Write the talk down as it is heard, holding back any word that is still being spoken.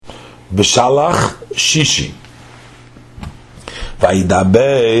בשלח שישי.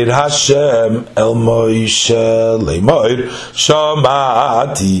 וידבר השם אל מוישה לאמור,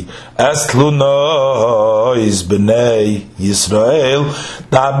 שמעתי את תלונות בני ישראל,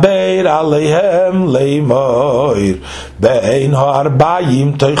 דבר עליהם לאמור, בין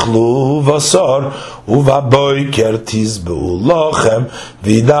הארבעים תאכלו בשר, ובבוקר תשבעו לכם,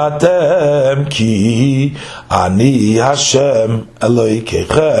 וידעתם כי אני השם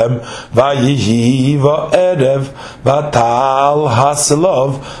אלוהיכם, ויהי בערב ותעל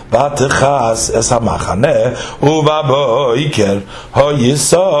הסלוב ותכס את המחנה, ובבוקר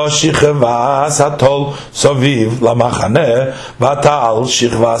היסה שכבש התול סביב למחנה, ותעל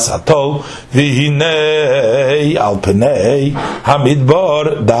שכבש התול, והנה על פני המדבר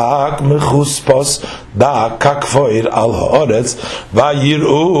דק מחוספוס, דק ככפור על הארץ,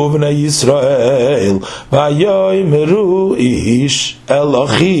 ויראו בני ישראל, ויאמרו איש אל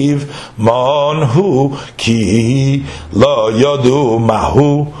אחיו מן הוא, כי לא ידעו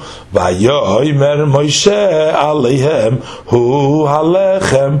מהו. ויאמר מוישה עליהם, הוא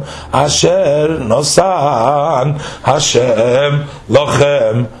הלחם אשר נתן השם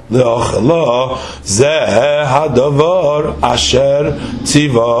לכם לאכלו, זה הדבר אשר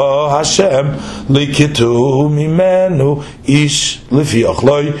ציווה השם, לקטו ממנו איש לפי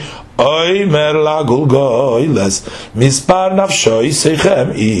אכלוי. אומר לגולגולס, מספר נפשו ישיכם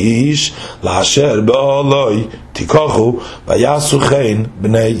איש, לאשר בעולוי תיקחו, ויעשו כן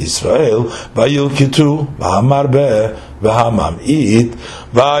בני ישראל, וילקטו בהמרבה והממעיט,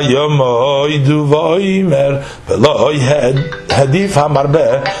 ויאמרו ויאמר, ולא הדיף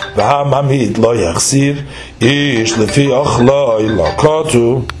המרבה והממעיט לא יחסיר, איש לפי אכלוי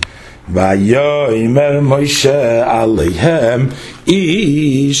לקטו. ויאמר מוישה עליהם,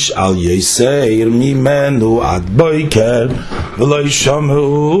 איש אל יסיר ממנו עד בוקר, ולא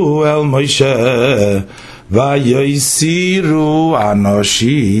שמעו אל מוישה. ויסירו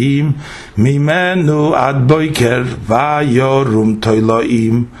אנשים ממנו עד בוקר, ויורום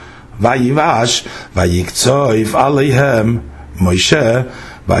תולעים, ויבש ויקצוף עליהם מוישה,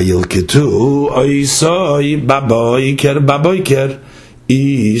 וילקטו איסוי בבוקר,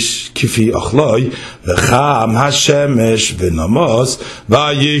 איש כפי אכלוי, וחם השמש ונמוס,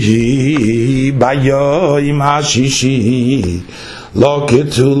 ויהי ביום השישי. לא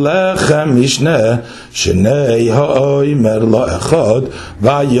קטו לכם משנה, שני האומר לא אחד,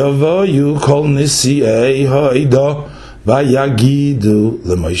 ויבואו כל נשיאי העדה, ויגידו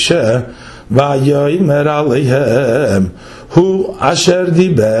למוישה, ויאמר עליהם, הוא אשר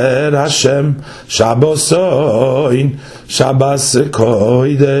דיבר השם, שבוסוין, שבס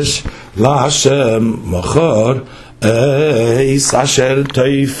קודש, להשם מחר, איס אשר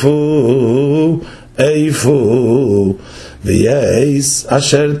תיפו, איפו, ואיס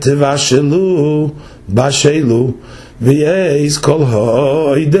אשר תבשלו, בשלו, ואיס כל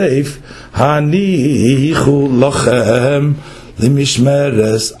העדף, הניחו לכם,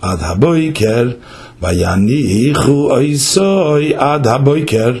 למשמרס עד הבוקר, ויניחו איסוי עד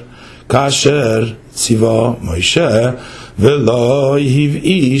הבוקר, כאשר ציווה מוישה, ולא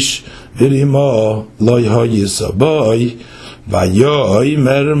הבאיש, ורימו לא היסה בוי.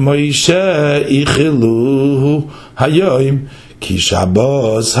 ויאמר מוישה, איכלו היום, כי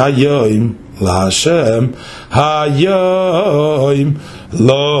שבוס היום להשם, היום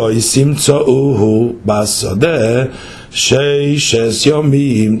לא ימצאוהו בשדה, 6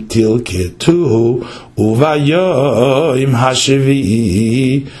 ימים תלקטוהו, וביום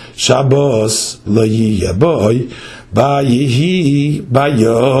השביעי שבוס לא יהיה בוי. ויהי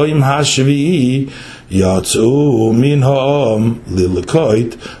ביום השביעי יצאו מן העם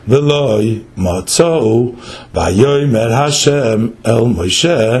ללקוט, ולא מצאו. ויאמר השם אל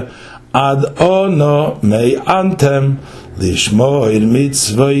מוישה, עד אנו מיענתם לשמור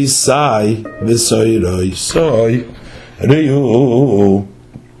מצוותיי וסוירוסי. ראו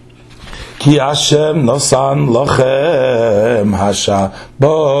כי השם נתן לכם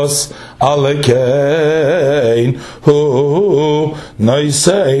השבוס, על כן הוא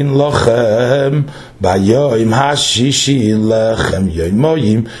נותן לכם ביום השישי לכם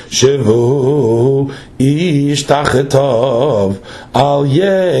יומיים, שבו איש תחתיו, אל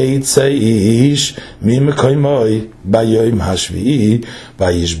יצא איש ממקומוי ביום השביעי,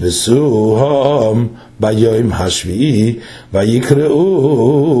 וישבצוהם ביום השביעי,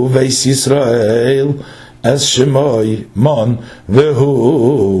 ויקראו בית ישראל את שמוי מן,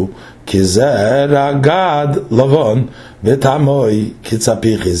 והוא כזרע גד לבן, ותמוי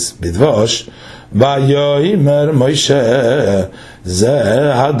כצפיחס בדבש. ויאמר מוישה,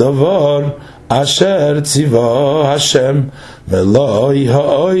 זה הדבר אשר ציווה השם, ולוי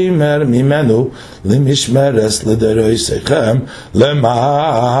האוימר ממנו למשמרס לדרויסכם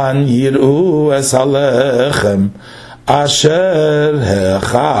למען יראו אס הלחם אשר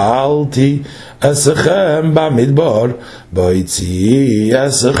האכלתי אסכם במדבר ביציאי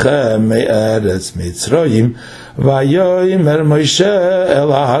אסכם מארץ מצרים ויאמר משה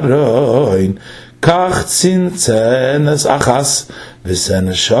אל אהרון כך צנצנס אחס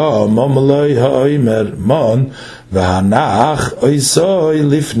וסנשם אמלוי האוימר מן והנח אויסוי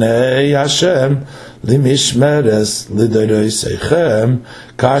לפני השם למשמרס לדרויסכם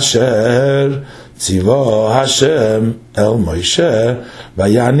כאשר ציווה השם אל משה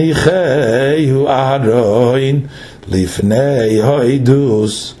ויניחהו אהרון לפני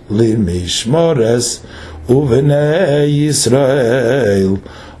העדוס למשמרס ובני ישראל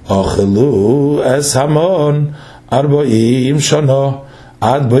אכלו אס המון 40 שנה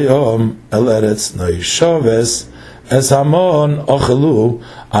עד ביום אל ארץ נוישובס אס המון אכלו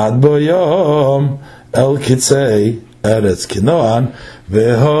עד ביום אל קצי ארץ כנען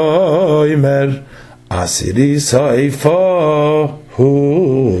והאומר עשירי סייפה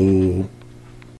הוא